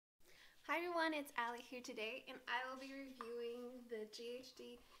everyone, it's Ally here today, and I will be reviewing the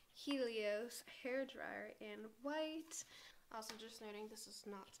GHD Helios hair dryer in white. Also, just noting this is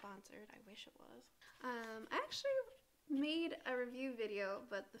not sponsored. I wish it was. I actually made a review video,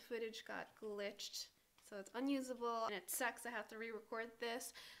 but the footage got glitched, so it's unusable, and it sucks. I have to re-record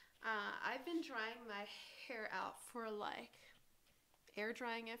this. I've been drying my hair out for air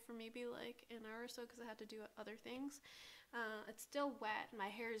drying it for maybe like an hour or so because I had to do other things. It's still wet. My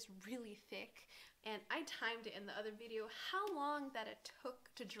hair is really thick, and I timed it in the other video how long that it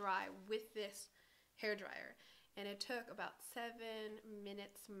took to dry with this hair dryer, and it took about 7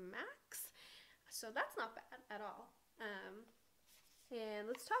 minutes max, so that's not bad at all. And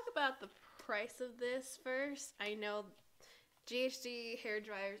let's talk about the price of this first. I know GHD hair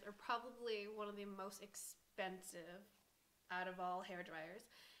dryers are probably one of the most expensive out of all hair dryers,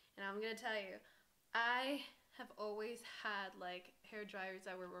 and I'm gonna tell you, I have always had like hair dryers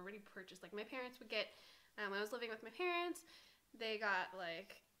that were already purchased. Like my parents would get, when I was living with my parents, they got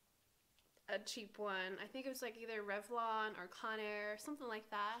like a cheap one. I think it was like either Revlon or Conair, something like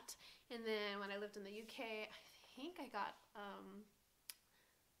that. And then when I lived in the UK, I think I got, I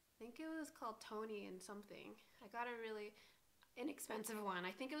think it was called Tony and something. I got a really inexpensive one.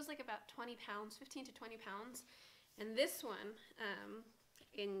 I think it was like about 20 pounds, 15 to 20 pounds. And this one,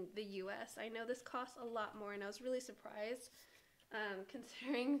 in the US, I know this costs a lot more, and I was really surprised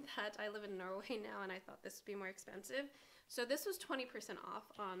considering that I live in Norway now and I thought this would be more expensive. So this was 20%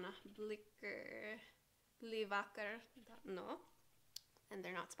 off on Blivaker.no, and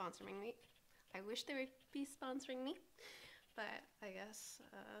they're not sponsoring me. I wish they would be sponsoring me, but I guess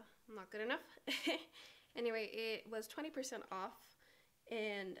I'm not good enough. Anyway, it was 20% off,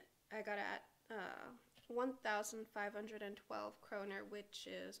 and I got it at 1,512 kroner, which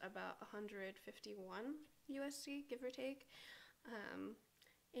is about 151 USD, give or take.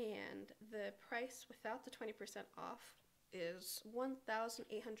 And the price without the 20% off is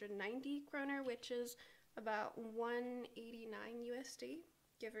 1,890 kroner, which is about 189 USD,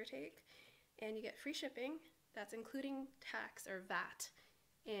 give or take. And you get free shipping. That's including tax or VAT.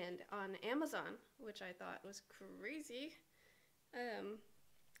 And on Amazon, which I thought was crazy,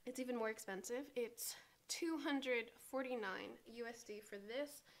 it's even more expensive. It's 249 USD for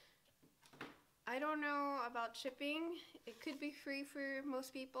this. I don't know about shipping. It could be free for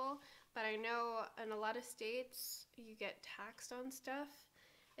most people, but I know in a lot of states you get taxed on stuff,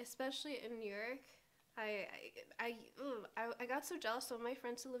 especially in New York. I got so jealous. Some of my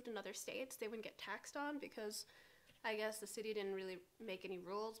friends who lived in other states, they wouldn't get taxed on because I guess the city didn't really make any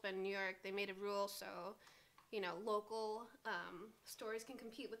rules, but in New York they made a rule so, you know, local stores can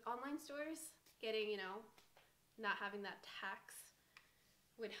compete with online stores. Getting, you know, not having that tax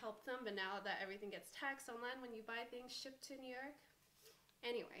would help them, but now that everything gets taxed online when you buy things shipped to New York.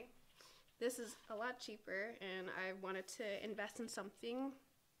 Anyway, this is a lot cheaper, and I wanted to invest in something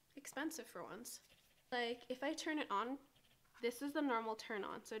expensive for once. Like, if I turn it on, this is the normal turn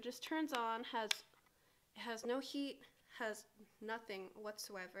on. So it just turns on, it has no heat, has nothing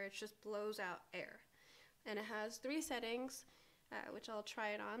whatsoever. It just blows out air. And it has 3 settings, which I'll try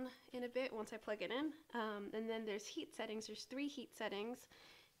it on in a bit once I plug it in. And then there's heat settings. There's 3 heat settings.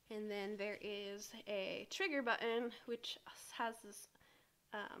 And then there is a trigger button, which has this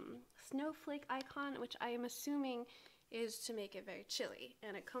snowflake icon, which I am assuming is to make it very chilly.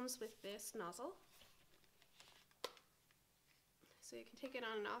 And it comes with this nozzle. So you can take it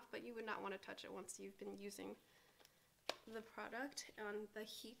on and off, but you would not want to touch it once you've been using the product on the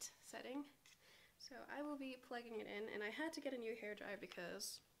heat setting. So I will be plugging it in, and I had to get a new hair dryer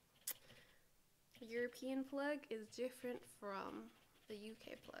because European plug is different from the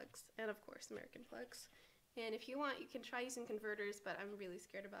UK plugs, and of course American plugs. And if you want, you can try using converters, but I'm really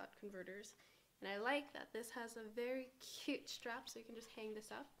scared about converters. And I like that this has a very cute strap, so you can just hang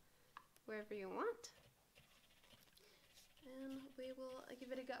this up wherever you want. And we will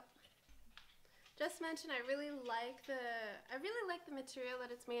give it a go. Just mentioned, I really like the material that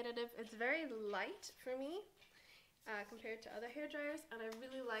it's made out of. It's very light for me compared to other hair dryers, and I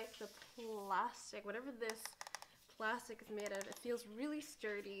really like the plastic. Whatever this plastic is made of, it feels really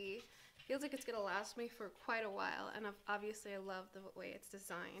sturdy. Feels like it's gonna last me for quite a while, and obviously I love the way it's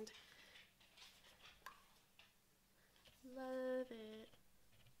designed. Love it.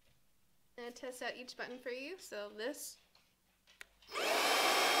 I'm gonna test out each button for you. So this.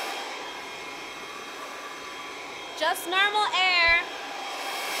 Just normal air.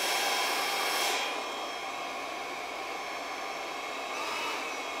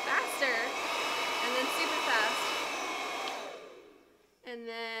 Faster. And then super fast. And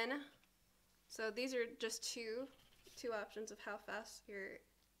then, so these are just two options of how fast you're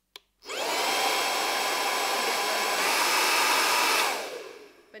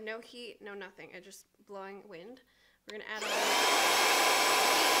no heat, no nothing. It's just blowing wind. We're gonna add on.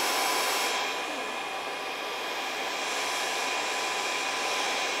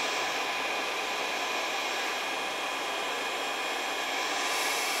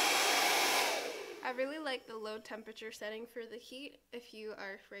 I really like the low temperature setting for the heat. If you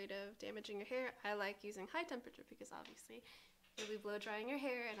are afraid of damaging your hair, I like using high temperature because obviously it'll be blow drying your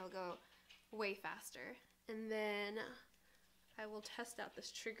hair and it'll go way faster. And then I will test out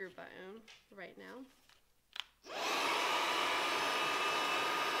this trigger button right now.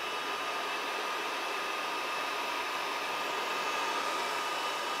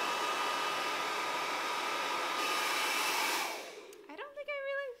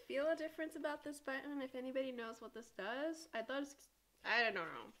 Feel a difference about this button. If anybody knows what this does, I don't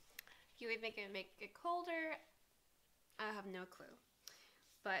know. You would make it colder. I have no clue.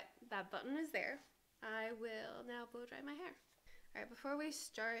 But that button is there. I will now blow dry my hair. Alright, before we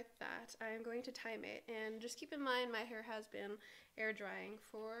start that, I'm going to time it. And just keep in mind my hair has been air drying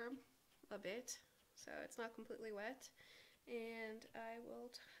for a bit, so it's not completely wet. And I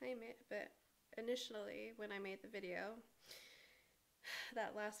will time it, but initially when I made the video,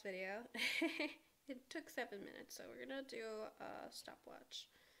 that last video, it took 7 minutes, so we're gonna do a stopwatch.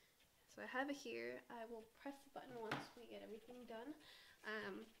 So I have it here. I will press the button once we get everything done,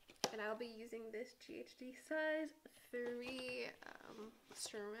 and I'll be using this GHD size 3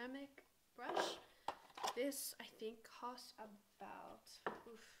 ceramic brush. This I think costs about,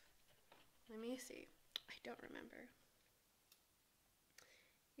 let me see, I don't remember.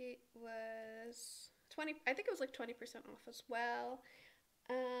 It was 20, I think it was like 20% off as well.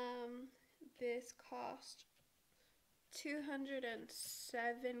 This cost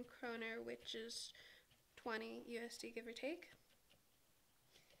 207 kroner, which is 20 USD, give or take.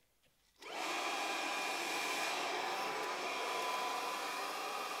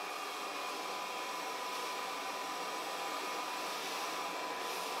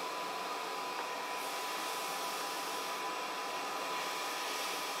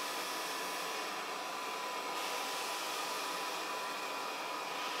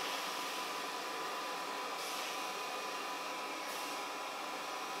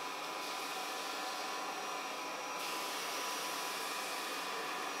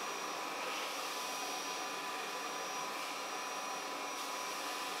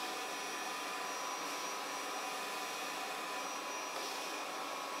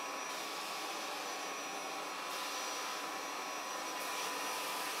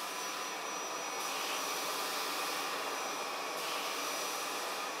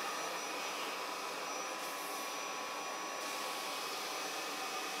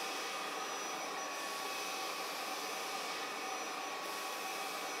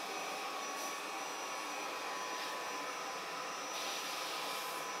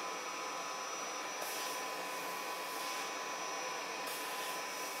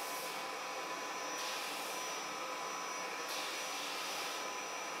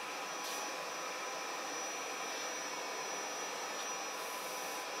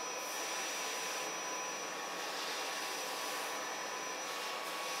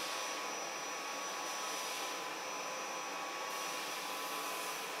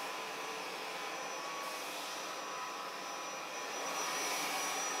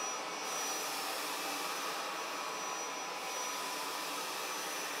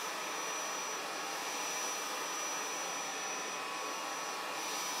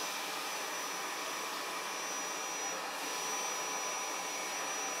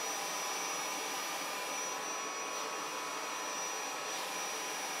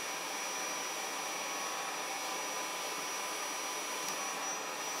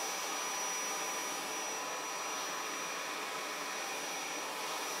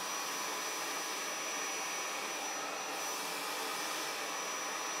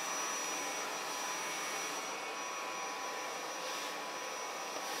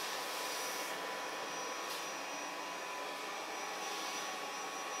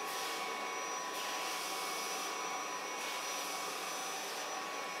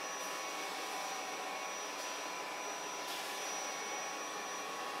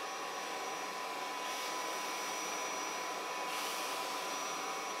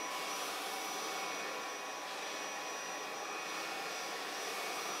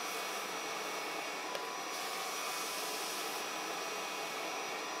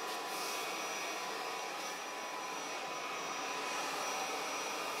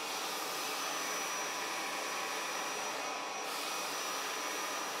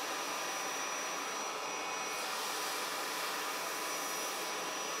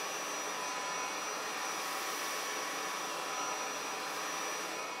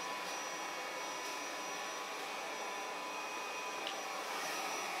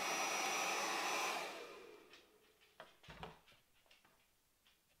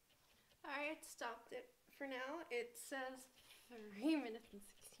 stopped it for now. It says 3 minutes and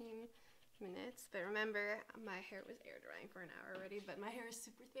 16 minutes, but remember, my hair was air drying for an hour already, but my hair is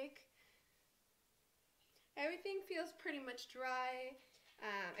super thick. Everything feels pretty much dry,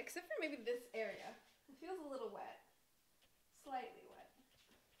 except for maybe this area. It feels a little wet, slightly wet.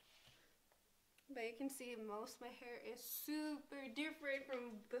 But you can see most of my hair is super different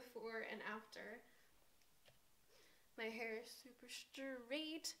from before and after. My hair is super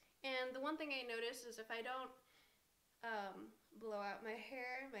straight, and the one thing I noticed is if I don't blow out my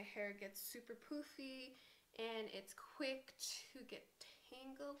hair gets super poofy, and it's quick to get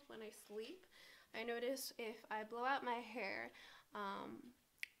tangled when I sleep. I notice if I blow out my hair,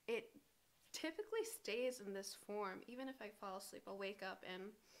 it typically stays in this form. Even if I fall asleep, I'll wake up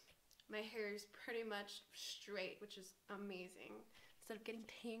and my hair is pretty much straight, which is amazing. Instead of getting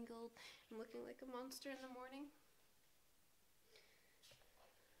tangled and looking like a monster in the morning.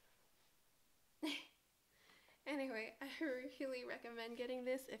 Anyway, I really recommend getting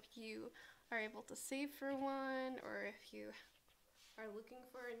this if you are able to save for one, or if you are looking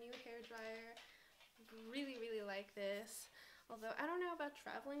for a new hair dryer. Really, really like this. Although I don't know about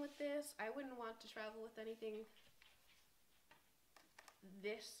traveling with this. I wouldn't want to travel with anything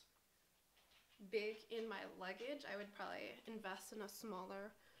this big in my luggage. I would probably invest in a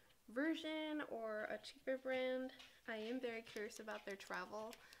smaller version or a cheaper brand. I am very curious about their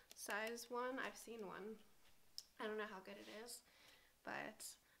travel size one. I've seen one. I don't know how good it is, but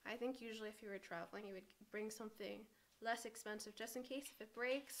I think usually if you were traveling, you would bring something less expensive just in case if it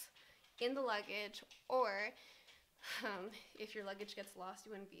breaks in the luggage, or if your luggage gets lost,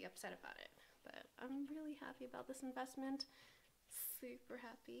 you wouldn't be upset about it. But I'm really happy about this investment. Super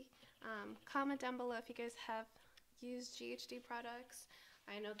happy. Comment down below if you guys have used GHD products.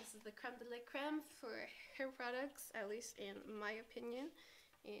 I know this is the creme de la creme for hair products, at least in my opinion,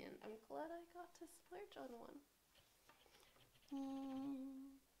 and I'm glad I got to splurge on one.